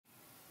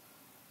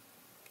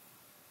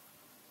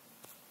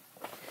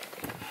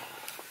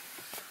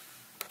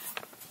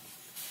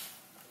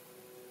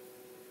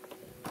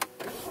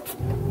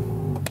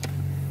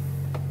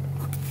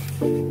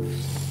What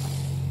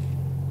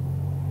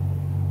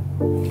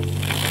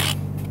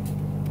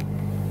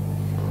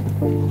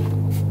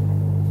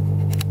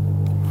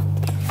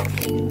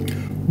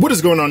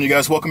is going on, you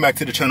guys? Welcome back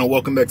to the channel.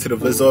 Welcome back to the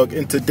vlog.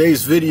 In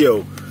today's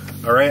video,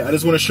 all right, I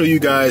just want to show you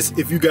guys,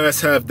 if you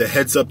guys have the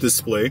heads-up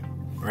display,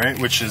 right,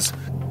 which is,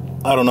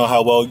 I don't know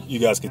how well you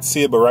guys can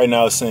see it, but right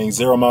now it's saying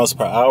 0 miles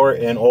per hour,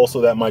 and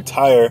also that my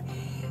tire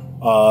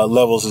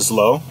levels is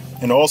low,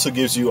 and also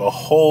gives you a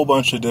whole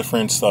bunch of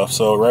different stuff.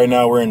 So right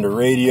now we're in the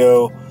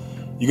radio.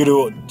 You can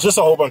do just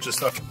a whole bunch of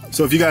stuff.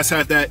 So if you guys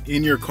have that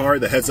in your car,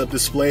 the heads-up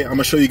display, I'm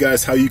gonna show you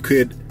guys how you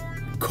could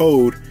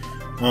code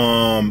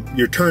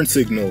your turn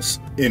signals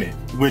in it,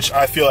 which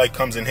I feel like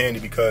comes in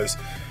handy because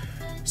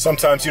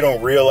sometimes you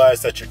don't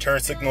realize that your turn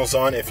signal's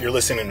on if you're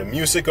listening to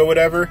music or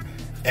whatever,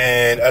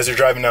 and as you're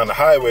driving down the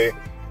highway,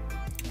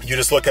 you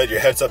just look at your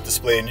heads-up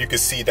display and you can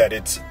see that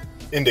it's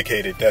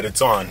indicated that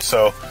it's on.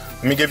 So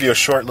let me give you a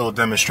short little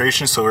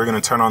demonstration. So we're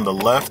going to turn on the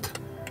left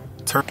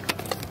turn.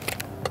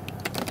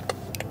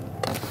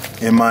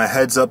 In my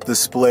heads-up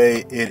display,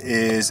 it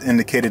is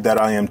indicated that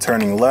I am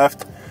turning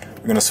left.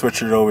 We're going to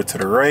switch it over to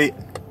the right.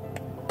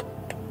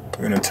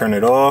 We're going to turn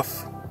it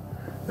off,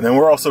 and then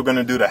we're also going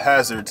to do the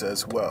hazards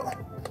as well.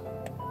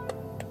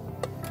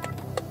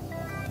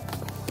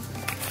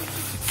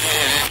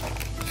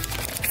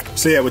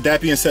 So yeah, with that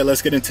being said,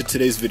 let's get into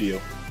today's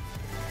video.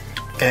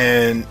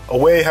 And a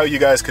way how you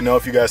guys can know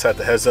if you guys have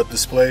the heads-up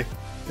display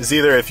is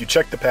either if you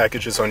check the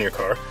packages on your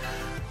car,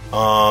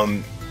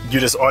 you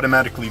just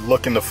automatically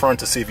look in the front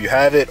to see if you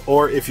have it,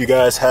 or if you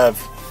guys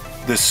have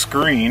the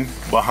screen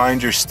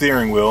behind your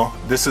steering wheel.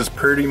 This is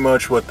pretty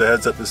much what the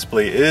heads-up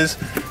display is.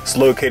 It's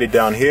located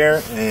down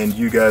here, and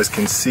you guys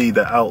can see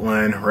the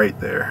outline right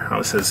there. How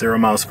it says 0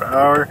 miles per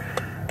hour,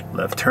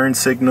 left turn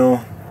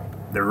signal,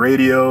 the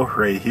radio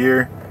right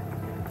here,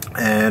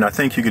 and I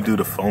think you could do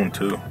the phone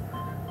too.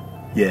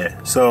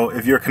 Yeah, so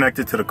if you're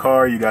connected to the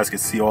car, you guys can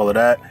see all of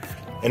that,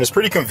 and it's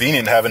pretty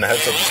convenient having a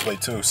heads-up display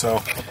too.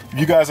 So if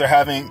you guys are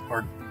having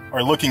or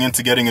are looking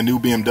into getting a new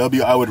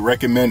BMW, I would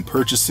recommend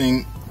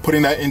putting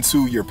that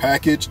into your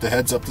package, the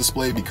heads-up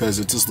display, because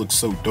it just looks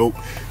so dope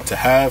to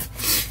have.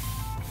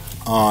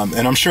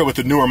 And I'm sure with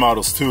the newer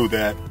models too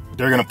that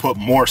they're gonna put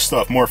more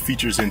stuff, more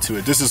features into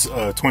it. This is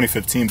a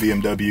 2015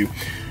 BMW,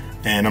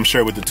 and I'm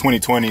sure with the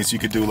 2020s you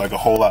could do like a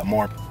whole lot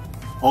more.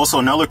 Also,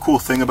 another cool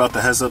thing about the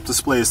heads-up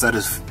display is that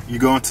if you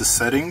go into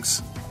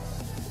settings,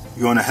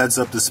 you go into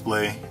heads-up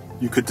display,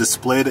 you could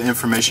display the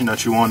information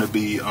that you want to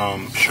be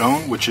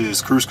shown, which is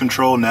cruise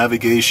control,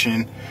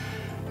 navigation,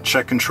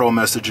 check control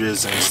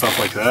messages, and stuff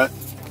like that.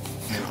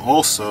 And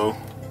also,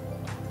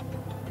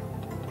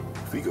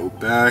 if we go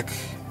back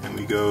and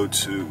we go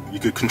to, you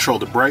could control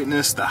the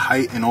brightness, the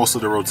height, and also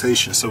the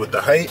rotation. So with the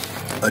height,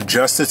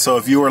 adjust it. So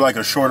if you were like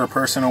a shorter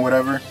person or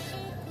whatever,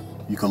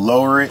 you could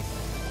lower it.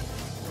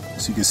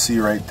 So you can see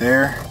right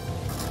there,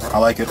 I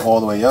like it all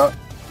the way up.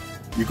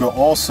 You could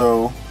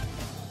also,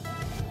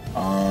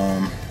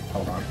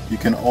 hold on. You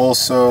can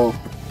also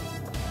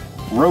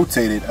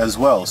rotate it as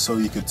well. So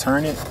you could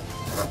turn it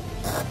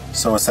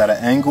so it's at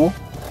an angle,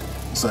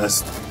 so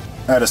it's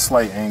at a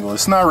slight angle.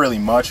 It's not really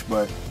much,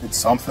 but it's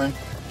something.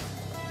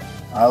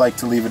 I like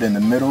to leave it in the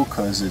middle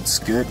because it's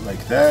good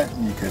like that.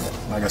 You could,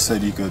 like I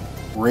said, you could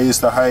raise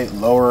the height,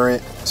 lower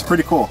it. It's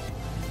pretty cool.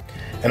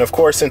 And of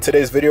course, in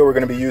today's video, we're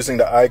going to be using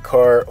the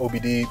iCar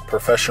OBD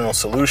Professional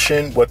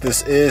Solution. What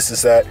this is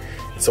that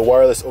it's a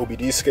wireless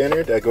OBD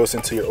scanner that goes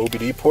into your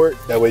OBD port.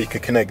 That way you can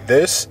connect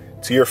this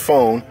to your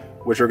phone,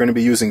 which we're going to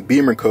be using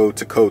Bimmercode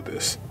to code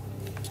this.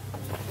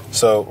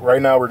 So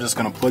right now we're just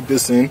going to plug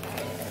this in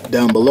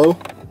down below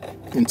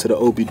into the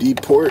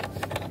OBD port.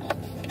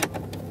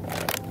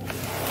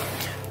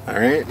 All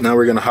right, now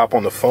we're going to hop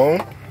on the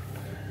phone,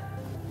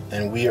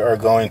 and we are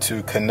going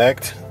to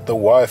connect the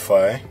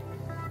Wi-Fi.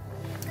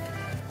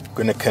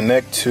 We're going to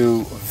connect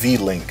to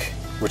V-Link,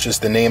 which is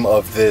the name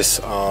of this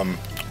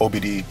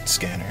OBD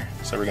scanner.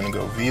 So we're going to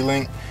go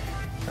V-Link.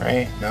 All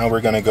right, now we're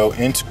going to go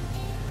into,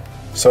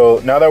 so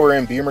now that we're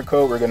in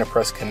Bimmercode, we're going to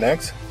press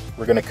connect.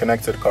 We're going to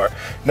connect to the car.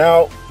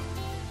 Now,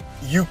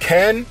 you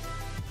can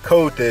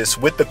code this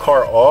with the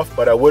car off,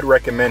 but I would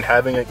recommend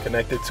having it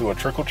connected to a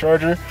trickle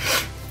charger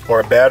or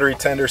a battery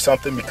tent or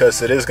something,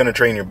 because it is going to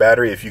drain your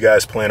battery if you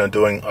guys plan on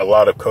doing a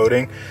lot of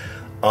coding.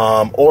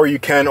 Or you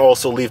can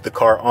also leave the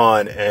car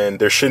on, and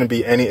there shouldn't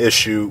be any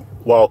issue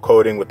while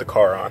coding with the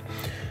car on.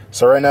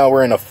 So right now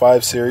we're in a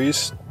 5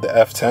 series, the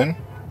F10.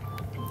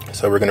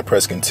 So we're going to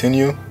press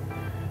continue.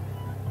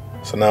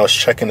 So now it's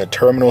checking the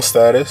terminal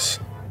status.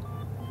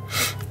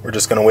 We're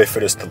just going to wait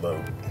for this to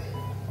load.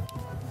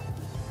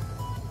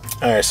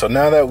 Alright, so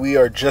now that we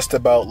are just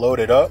about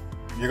loaded up,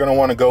 you're going to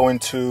want to go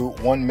into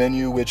one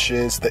menu, which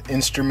is the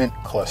instrument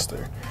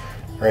cluster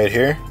right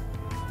here.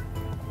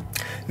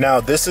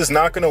 Now, this is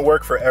not going to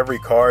work for every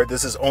car.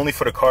 This is only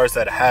for the cars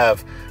that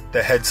have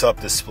the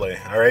heads-up display.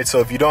 Alright, so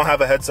if you don't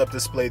have a heads-up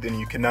display, then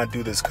you cannot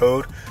do this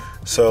code.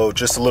 So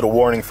just a little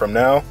warning from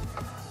now.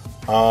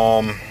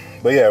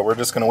 But yeah, we're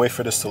just going to wait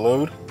for this to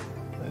load.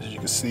 As you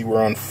can see,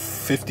 we're on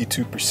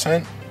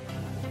 52%.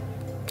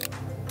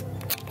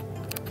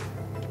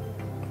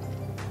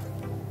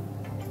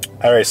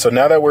 All right, so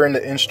now that we're in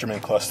the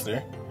instrument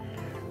cluster,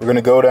 we're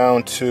gonna go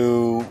down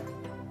to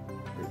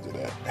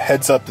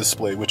heads-up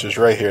display, which is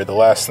right here, the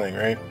last thing,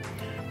 right?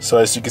 So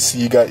as you can see,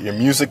 you got your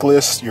music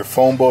list, your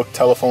phone book,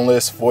 telephone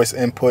list, voice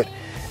input,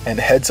 and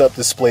heads-up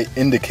display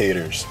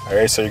indicators. All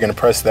right, so you're gonna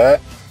press that.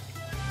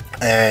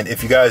 And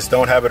if you guys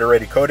don't have it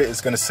already coded,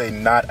 it's gonna say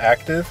not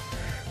active.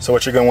 So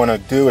what you're gonna wanna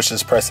do is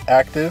just press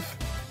active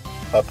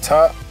up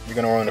top. You're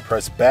gonna wanna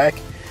press back,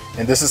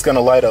 and this is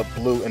gonna light up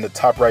blue in the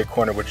top right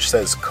corner, which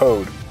says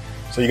code.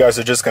 So you guys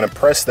are just gonna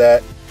press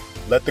that,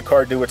 let the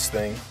car do its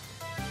thing.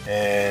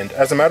 And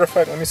as a matter of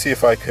fact, let me see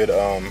if I could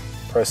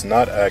press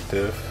not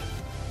active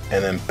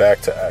and then back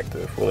to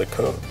active. Will it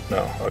code?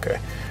 No, okay.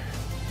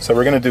 So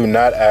we're gonna do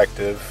not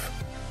active,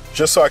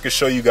 just so I can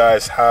show you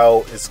guys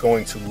how it's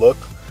going to look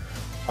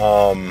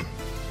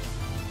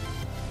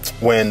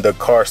when the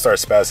car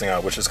starts spazzing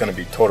out, which is gonna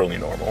be totally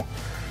normal.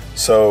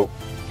 So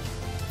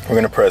we're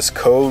gonna press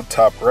code,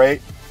 top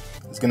right.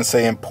 It's gonna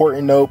say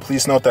important note,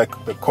 please note that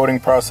the coding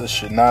process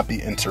should not be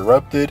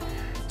interrupted.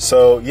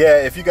 So yeah,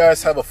 if you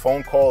guys have a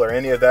phone call or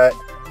any of that,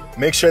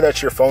 make sure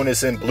that your phone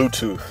is in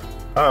Bluetooth.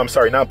 I'm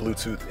sorry, not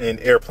Bluetooth, in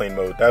airplane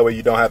mode. That way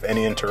you don't have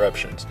any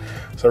interruptions.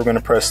 So we're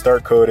gonna press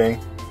start coding.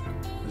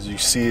 As you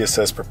see, it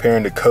says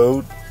preparing to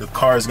code. The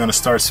car is gonna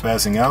start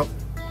spazzing out.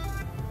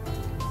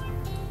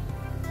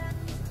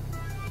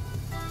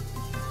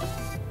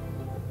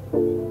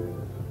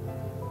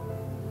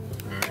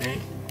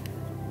 Alright.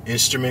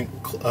 Instrument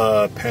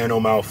panel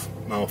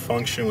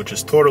malfunction, which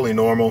is totally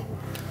normal.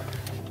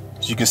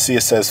 As you can see,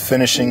 it says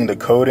finishing the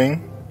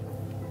coding.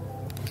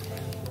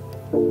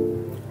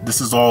 This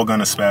is all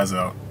gonna spaz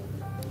out.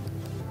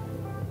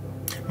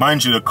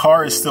 Mind you, the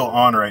car is still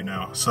on right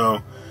now.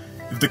 So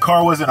if the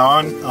car wasn't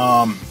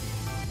on,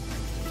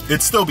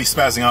 it'd still be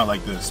spazzing out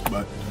like this,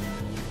 but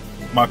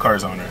my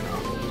car's on right now.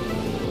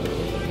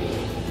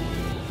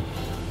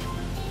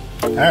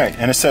 All right,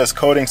 and it says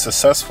coding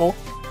successful.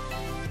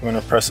 I'm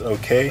gonna press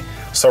OK.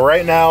 So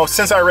right now,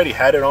 since I already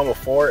had it on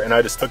before and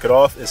I just took it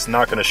off, it's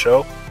not gonna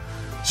show.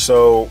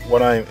 So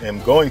what I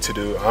am going to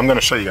do, I'm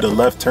gonna show you the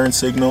left turn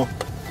signal.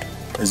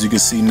 As you can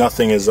see,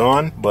 nothing is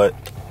on, but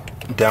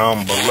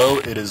down below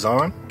it is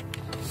on.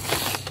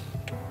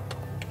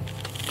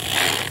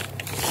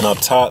 And up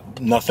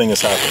top, nothing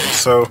is happening.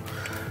 So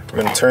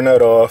we're gonna turn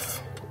that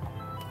off.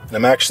 And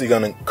I'm actually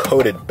gonna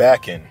code it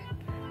back in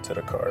to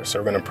the car. So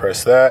we're gonna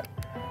press that.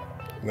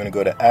 We're gonna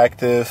go to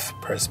active,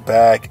 press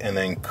back, and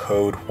then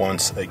code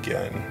once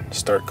again.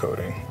 Start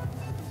coding.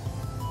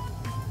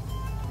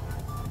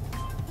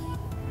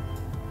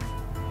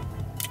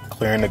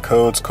 Clearing the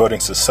codes, coding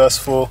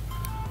successful.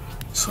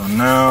 So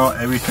now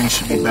everything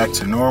should be back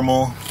to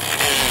normal.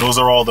 Those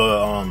are all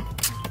the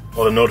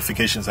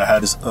notifications I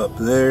had is up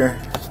there.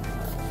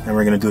 And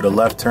we're gonna do the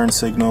left turn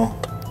signal,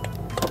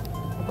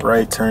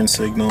 right turn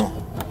signal,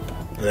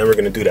 and then we're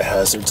gonna do the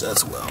hazards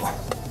as well.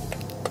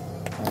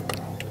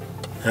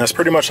 And that's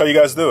pretty much how you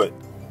guys do it.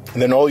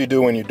 And then all you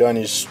do when you're done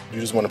is you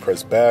just wanna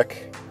press back,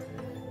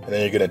 and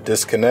then you're gonna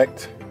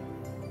disconnect.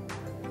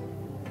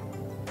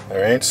 All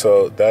right,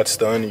 so that's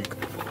done. You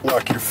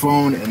lock your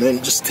phone and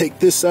then just take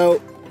this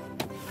out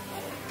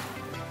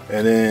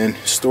and then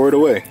store it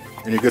away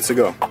and you're good to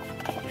go.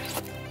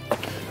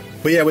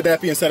 But yeah, with that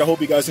being said, I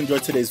hope you guys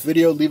enjoyed today's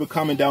video. Leave a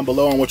comment down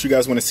below on what you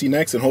guys want to see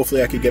next, and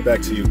hopefully I can get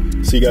back to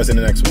you. See you guys in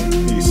the next one.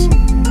 Peace.